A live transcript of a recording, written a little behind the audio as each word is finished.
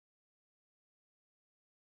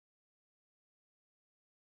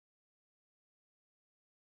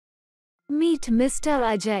Meet Mr.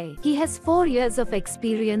 Ajay. He has 4 years of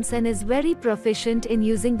experience and is very proficient in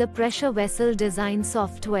using the pressure vessel design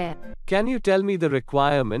software. Can you tell me the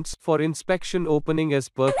requirements for inspection opening as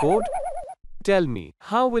per code? Tell me,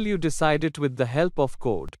 how will you decide it with the help of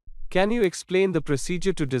code? Can you explain the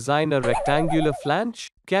procedure to design a rectangular flange?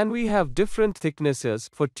 Can we have different thicknesses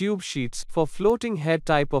for tube sheets for floating head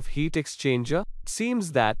type of heat exchanger?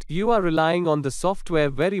 Seems that you are relying on the software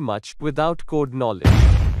very much without code knowledge.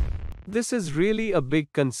 This is really a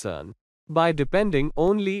big concern. By depending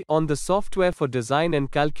only on the software for design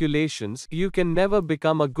and calculations, you can never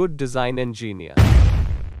become a good design engineer.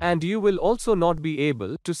 And you will also not be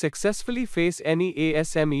able to successfully face any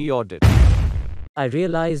ASME audit. I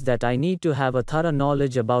realize that I need to have a thorough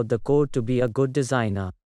knowledge about the code to be a good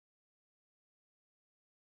designer.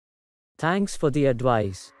 Thanks for the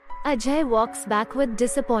advice. Ajay walks back with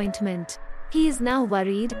disappointment. He is now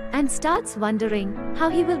worried and starts wondering how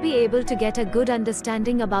he will be able to get a good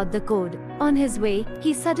understanding about the code. On his way,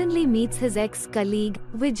 he suddenly meets his ex-colleague,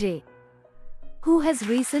 Vijay, who has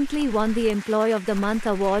recently won the Employee of the Month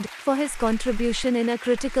award for his contribution in a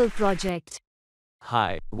critical project.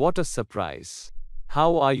 Hi, what a surprise.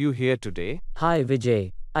 How are you here today? Hi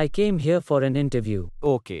Vijay, I came here for an interview.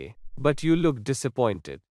 Okay, but you look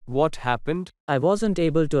disappointed. What happened? I wasn't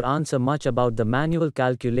able to answer much about the manual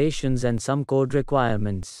calculations and some code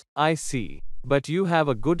requirements. I see. But you have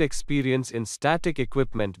a good experience in static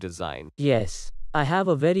equipment design. Yes, I have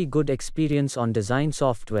a very good experience on design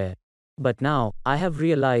software. But now, I have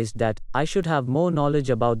realized that I should have more knowledge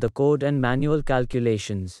about the code and manual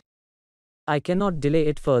calculations. I cannot delay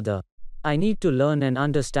it further. I need to learn and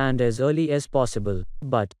understand as early as possible,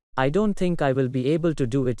 but I don't think I will be able to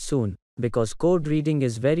do it soon, because code reading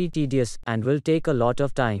is very tedious and will take a lot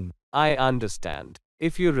of time. I understand.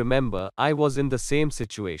 If you remember, I was in the same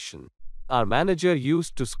situation. Our manager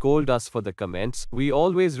used to scold us for the comments we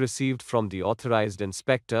always received from the authorized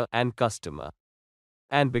inspector and customer.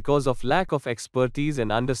 And because of lack of expertise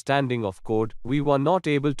and understanding of code, we were not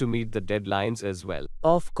able to meet the deadlines as well.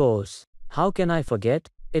 Of course. How can I forget?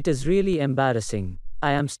 It is really embarrassing.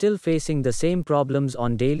 I am still facing the same problems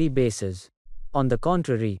on daily basis. On the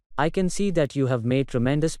contrary, I can see that you have made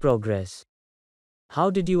tremendous progress. How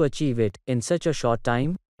did you achieve it in such a short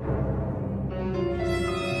time?